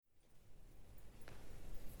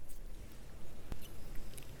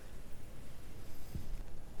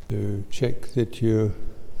check that your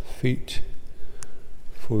feet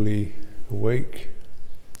fully awake,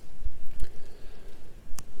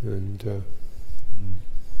 and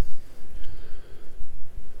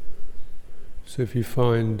so if you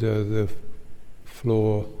find the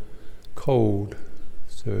floor cold,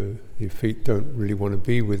 so your feet don't really want to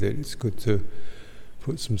be with it, it's good to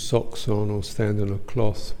put some socks on or stand on a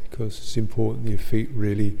cloth, because it's important that your feet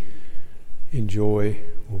really enjoy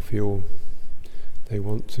or feel they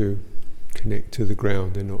want to connect to the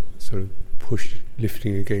ground. They're not sort of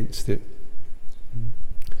lifting against it.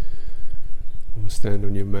 Or stand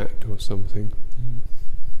on your mat or something.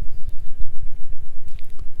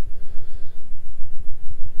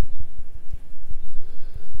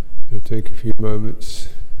 So take a few moments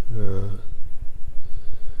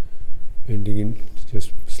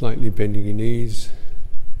just slightly bending your knees.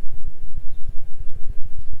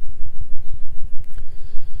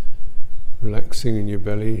 Relaxing in your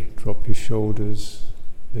belly, drop your shoulders,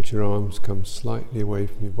 let your arms come slightly away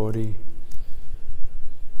from your body,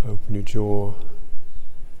 open your jaw,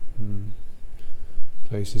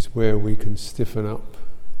 places where we can stiffen up,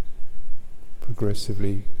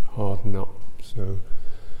 progressively harden up. So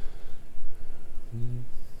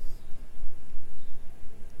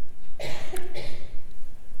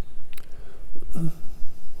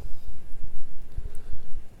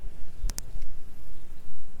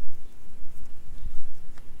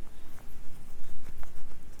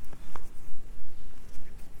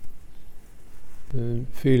and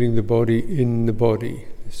feeling the body in the body.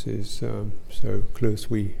 This is so close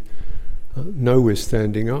we know we're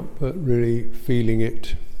standing up, but really feeling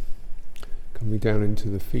it coming down into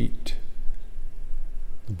the feet,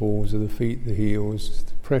 the balls of the feet, the heels.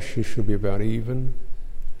 The pressure should be about even,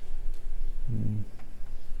 and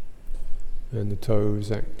the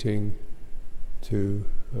toes acting to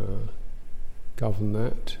govern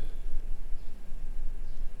that.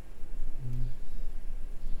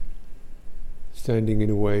 Standing in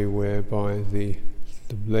a way whereby the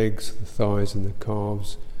legs, the thighs and the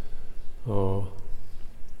calves are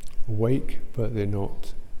awake, but they're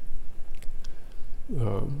not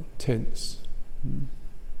tense.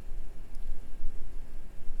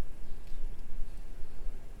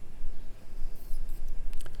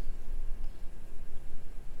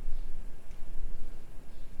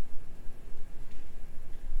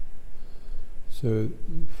 So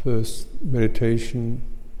first meditation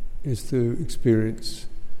is to experience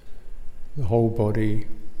the whole body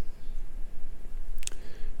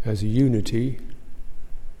as a unity,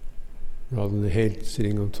 rather than the head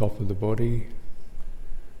sitting on top of the body,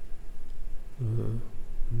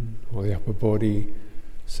 or the upper body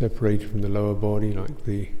separated from the lower body, like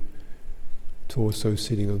the torso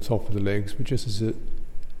sitting on top of the legs, but just as a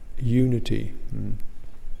unity.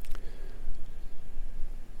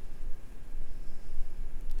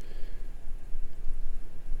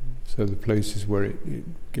 So the places where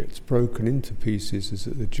it gets broken into pieces is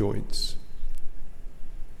at the joints.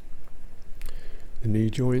 The knee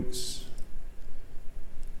joints.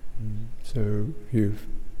 So if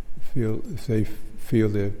they feel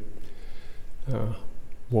they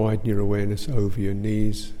widen your awareness over your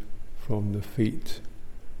knees from the feet,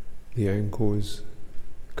 the ankles,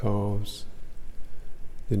 calves,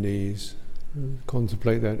 the knees.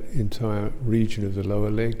 Contemplate that entire region of the lower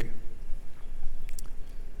leg.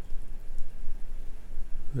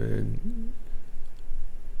 And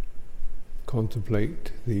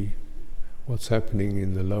contemplate what's happening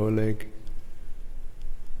in the lower leg,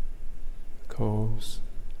 calves.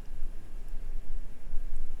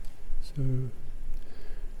 So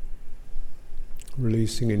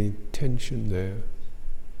releasing any tension there.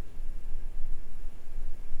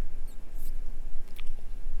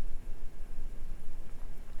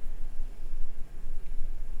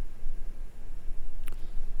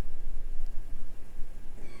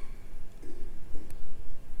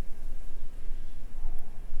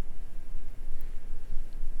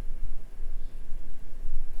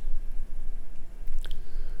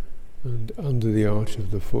 And under the arch of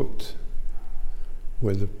the foot,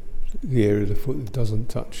 where the area of the foot that doesn't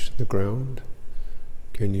touch the ground,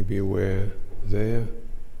 can you be aware there?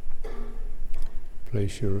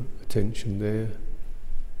 Place your attention there.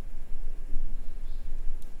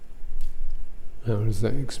 How is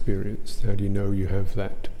that experienced? How do you know you have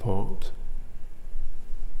that part?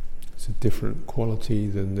 It's a different quality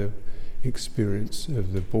than the experience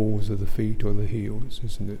of the balls of the feet or the heels,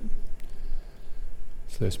 isn't it?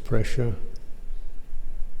 It's less pressure.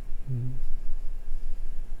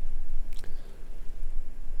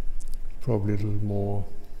 Probably a little more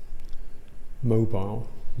mobile,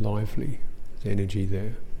 lively, with energy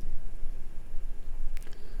there.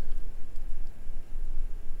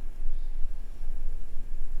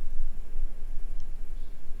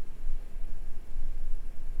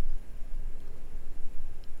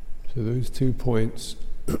 So those 2 points,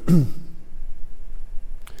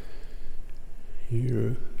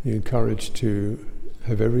 you're encouraged to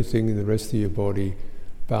have everything in the rest of your body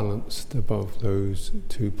balanced above those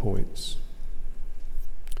 2 points.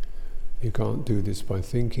 You can't do this by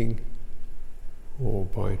thinking or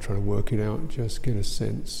by trying to work it out. Just get a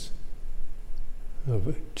sense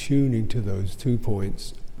of tuning to those 2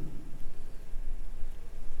 points.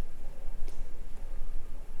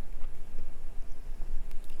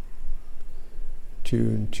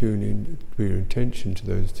 Tune in with your intention to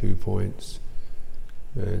those 2 points,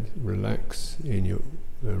 and relax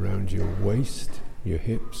around your waist, your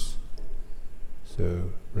hips.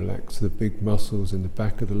 So relax the big muscles in the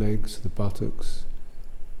back of the legs, the buttocks.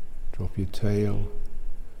 Drop your tail,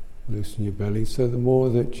 loosen your belly. So the more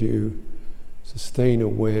that you sustain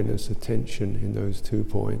awareness, attention in those 2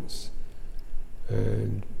 points,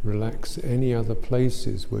 and relax any other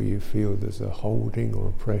places where you feel there's a holding or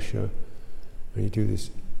a pressure. When you do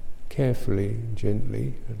this carefully and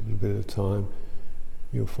gently, a little bit at a time,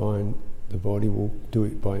 you'll find the body will do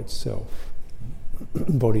it by itself.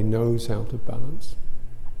 The body knows how to balance.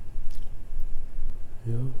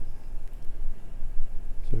 Yeah.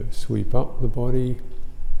 So sweep up the body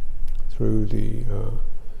through the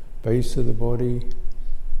base of the body,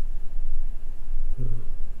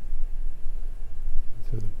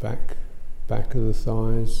 to the back of the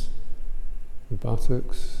thighs, the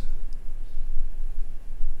buttocks.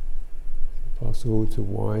 Possible to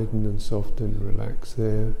widen and soften and relax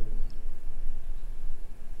there.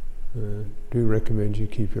 Do recommend you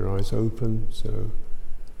keep your eyes open, so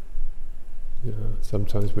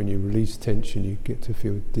sometimes when you release tension you get to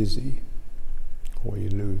feel dizzy or you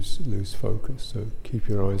lose focus, so keep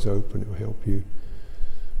your eyes open. It will help you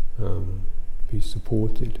be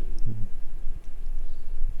supported.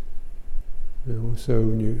 And also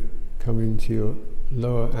when you come into your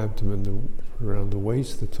lower abdomen, around the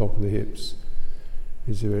waist, the top of the hips,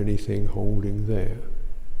 is there anything holding there?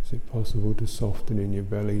 Is it possible to soften in your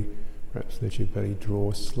belly? Perhaps let your belly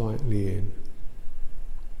draw slightly in.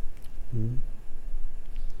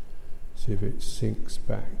 See if it sinks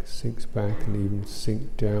back and even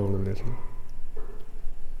sink down a little.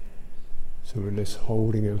 So we're less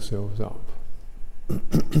holding ourselves up.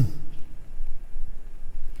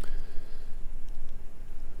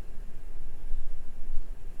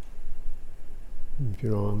 If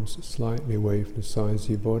your arms are slightly away from the sides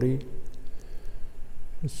of your body,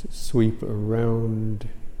 just sweep around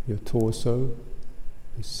your torso,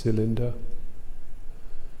 this cylinder,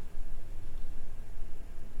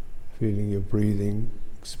 feeling your breathing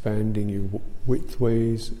expanding your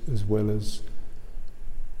widthways as well as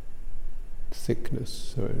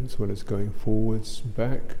thickness, so as well as going forwards,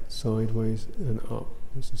 back, sideways and up.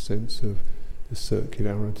 There's a sense of the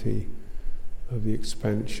circularity of the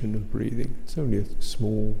expansion of breathing. It's only a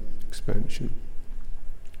small expansion,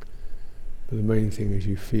 but the main thing is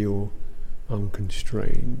you feel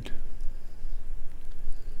unconstrained.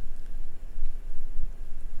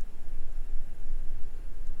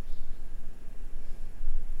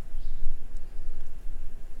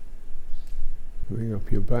 Bring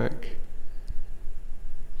up your back,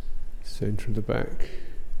 center of the back,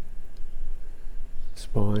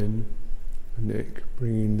 spine, neck,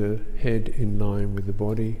 bringing the head in line with the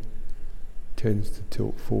body, tends to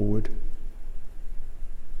tilt forward.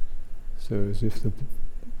 So as if the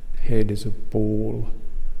head is a ball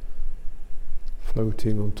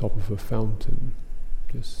floating on top of a fountain,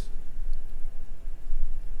 just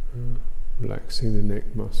relaxing the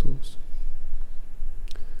neck muscles.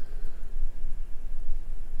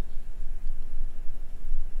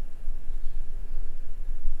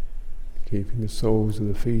 Keeping the soles of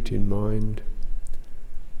the feet in mind.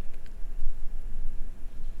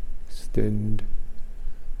 Extend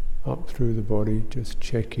up through the body, just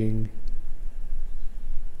checking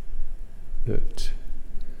that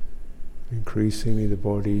increasingly the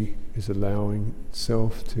body is allowing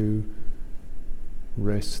itself to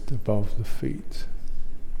rest above the feet.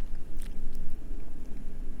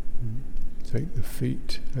 Take the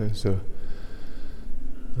feet as a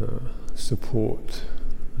support,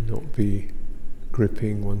 not be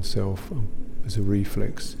gripping oneself as a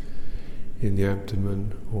reflex in the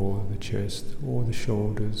abdomen or the chest or the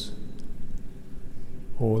shoulders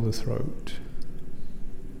or the throat.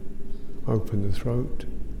 Open the throat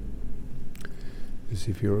as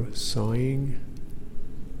if you're sighing.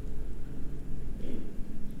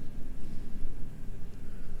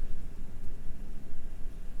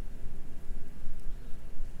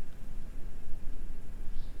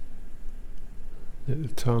 Let the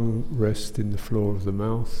tongue rest in the floor of the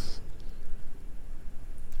mouth.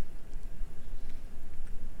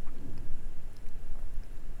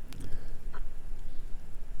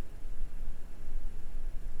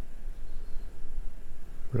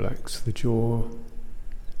 Relax the jaw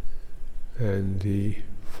and the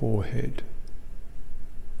forehead.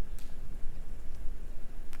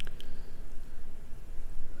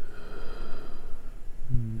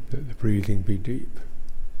 Let the breathing be deep.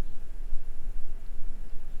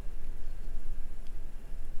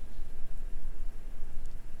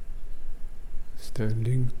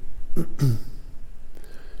 Standing,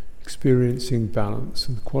 experiencing balance,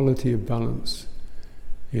 and the quality of balance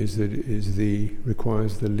is that it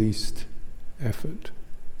requires the least effort.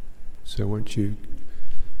 So once you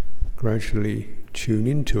gradually tune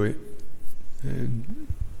into it and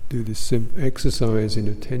do this exercise in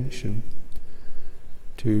attention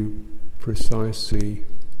to precisely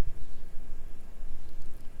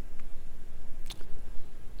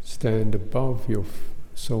stand above your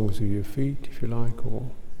soles of your feet, if you like,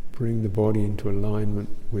 or bring the body into alignment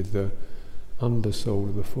with the undersole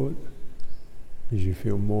of the foot. As you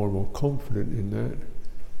feel more and more confident in that,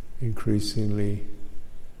 increasingly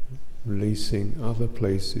releasing other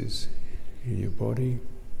places in your body.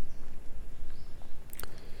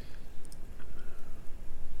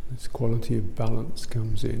 This quality of balance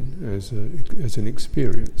comes in as an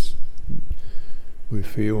experience. We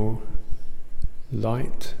feel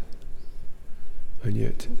light and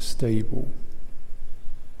yet stable,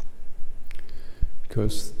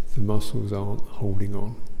 because the muscles aren't holding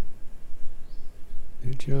on.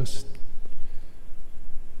 They're just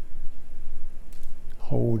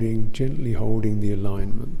gently holding the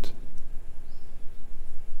alignment.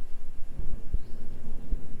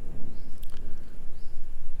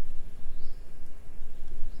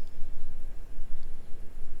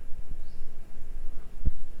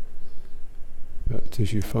 But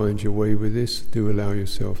as you find your way with this, do allow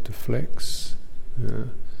yourself to flex. You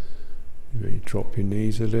may drop your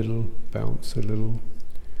knees a little, bounce a little,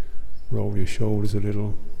 roll your shoulders a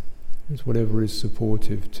little. It's whatever is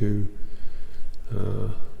supportive to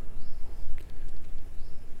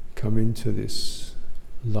come into this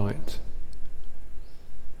light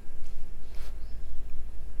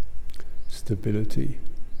stability.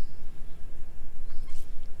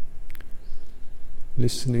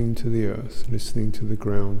 Listening to the earth, listening to the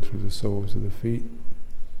ground through the soles of the feet.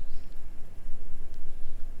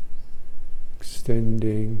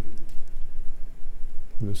 Extending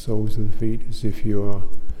from the soles of the feet as if you are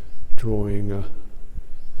drawing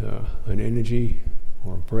an energy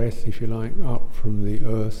or a breath, if you like, up from the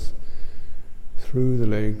earth through the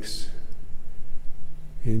legs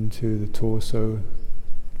into the torso,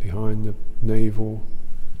 behind the navel,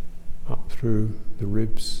 up through the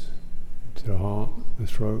ribs, to the heart, the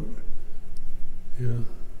throat. Yeah.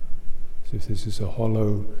 As if this is a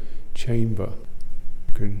hollow chamber.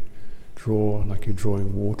 You can draw like you're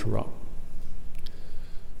drawing water up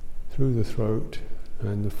through the throat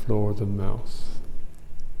and the floor of the mouth.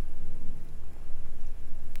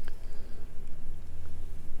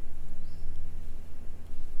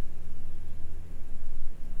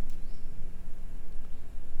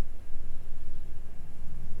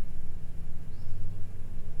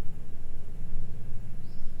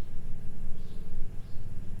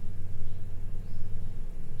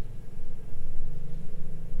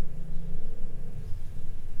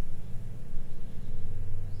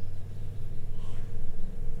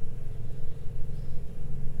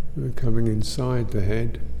 We're coming inside the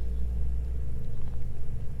head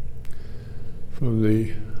from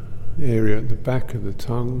the area at the back of the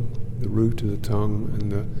tongue, the root of the tongue,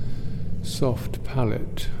 and the soft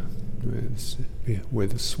palate where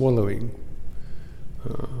the swallowing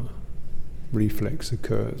reflex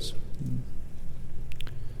occurs.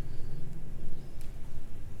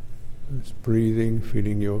 It's breathing,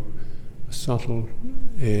 feeling your subtle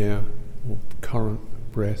air or current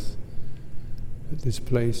breath at this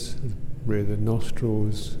place where the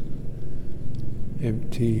nostrils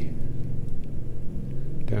empty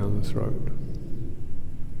down the throat.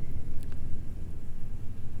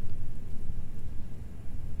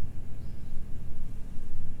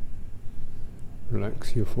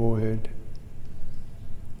 Relax your forehead,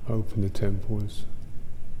 open the temples,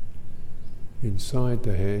 inside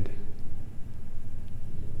the head.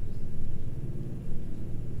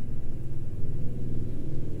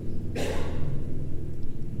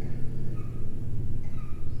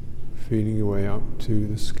 Feeling your way up to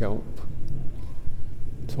the scalp,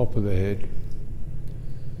 top of the head,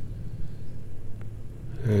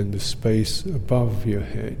 and the space above your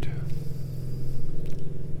head.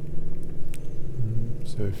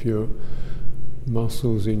 So if your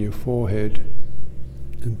muscles in your forehead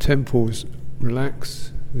and temples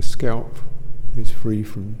relax, the scalp is free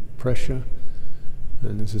from pressure,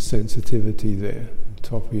 and there's a sensitivity there,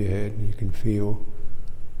 top of your head, and you can feel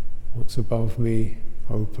What's above me,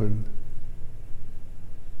 open.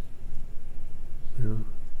 You know,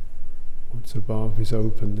 what's above is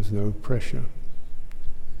open, there's no pressure.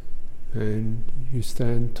 And you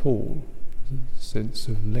stand tall. There's a sense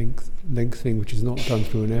of lengthening, which is not done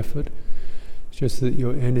through an effort. It's just that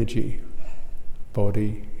your energy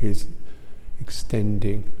body is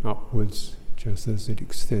extending upwards, just as it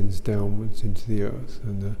extends downwards into the earth,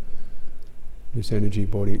 and this energy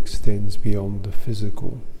body extends beyond the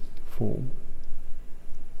physical form.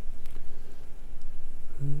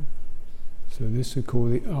 So this we call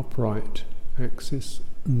the upright axis,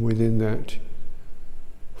 and within that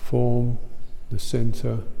form, the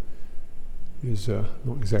center is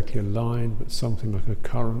not exactly a line, but something like a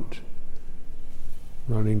current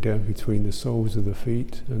running down between the soles of the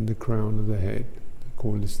feet and the crown of the head. They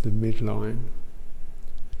call this the midline.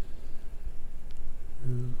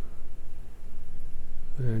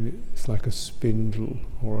 And it's like a spindle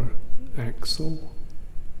or an axle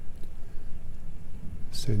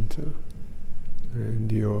center.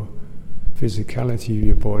 And your physicality of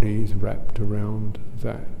your body is wrapped around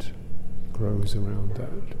that, grows around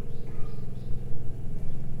that.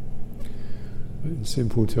 But in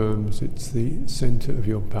simple terms, it's the center of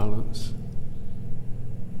your balance.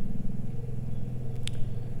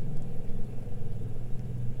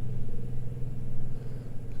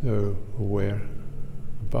 So aware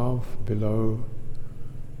above, below,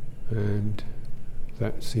 and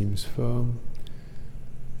that seems firm.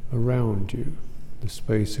 Around you, the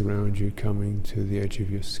space around you coming to the edge of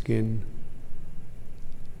your skin.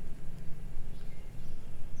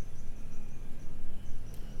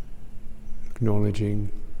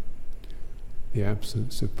 Acknowledging the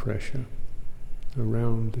absence of pressure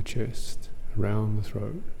around the chest, around the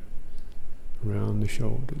throat, around the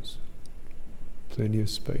shoulders. Plenty of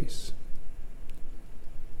space.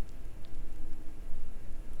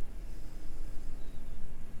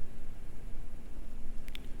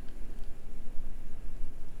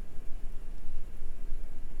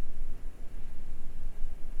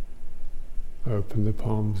 Open the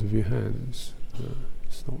palms of your hands.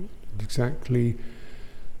 It's not exactly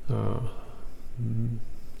so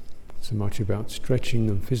much about stretching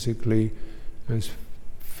them physically as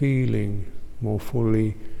feeling more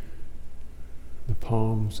fully the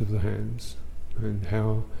palms of the hands and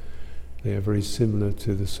how they are very similar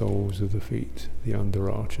to the soles of the feet, the under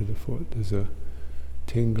arch of the foot. There's a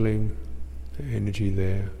tingling energy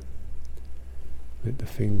there. Let the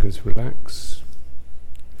fingers relax.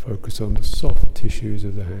 Focus on the soft tissues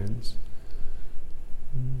of the hands.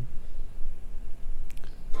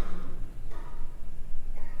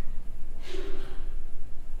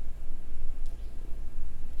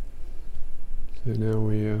 So now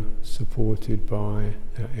we are supported by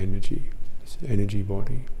our energy, this energy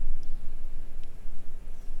body.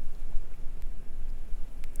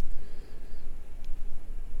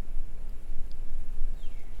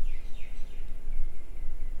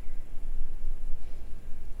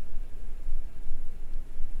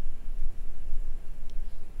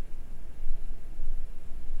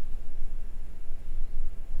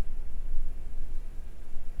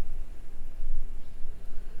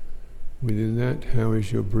 Within that, how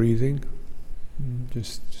is your breathing?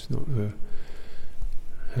 Just not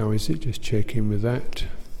how is it? Just check in with that.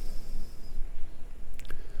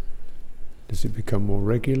 Does it become more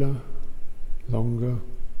regular, longer?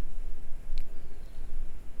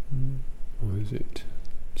 Or is it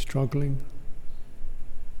struggling?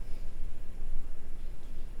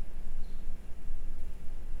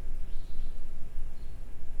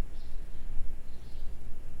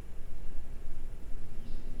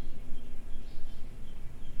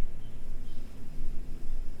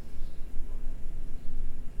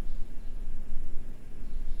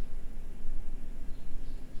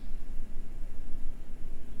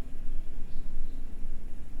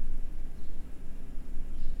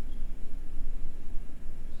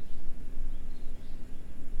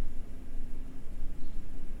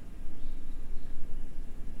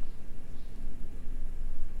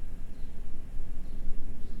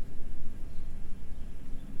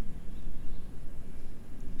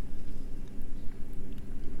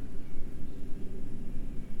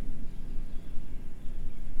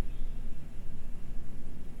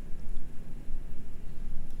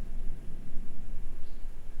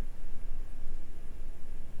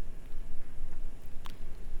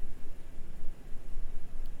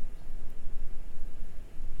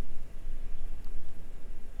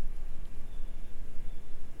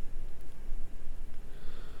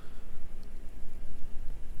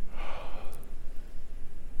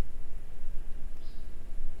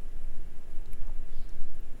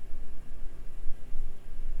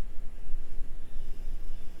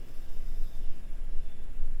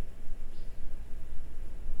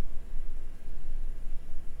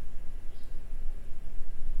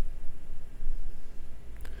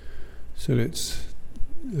 So let's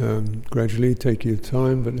gradually take your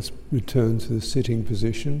time, but let's return to the sitting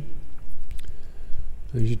position.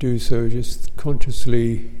 As you do so, just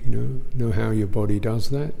consciously, know how your body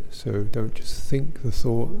does that. So don't just think the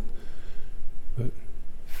thought, but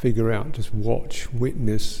figure out, just watch,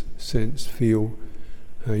 witness, sense, feel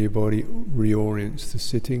how your body reorients to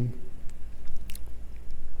sitting.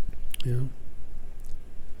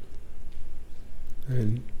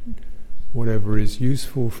 And whatever is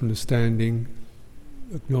useful from the standing,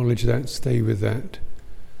 acknowledge that, stay with that,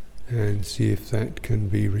 and see if that can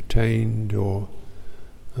be retained or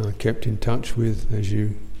kept in touch with as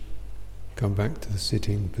you come back to the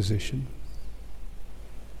sitting position.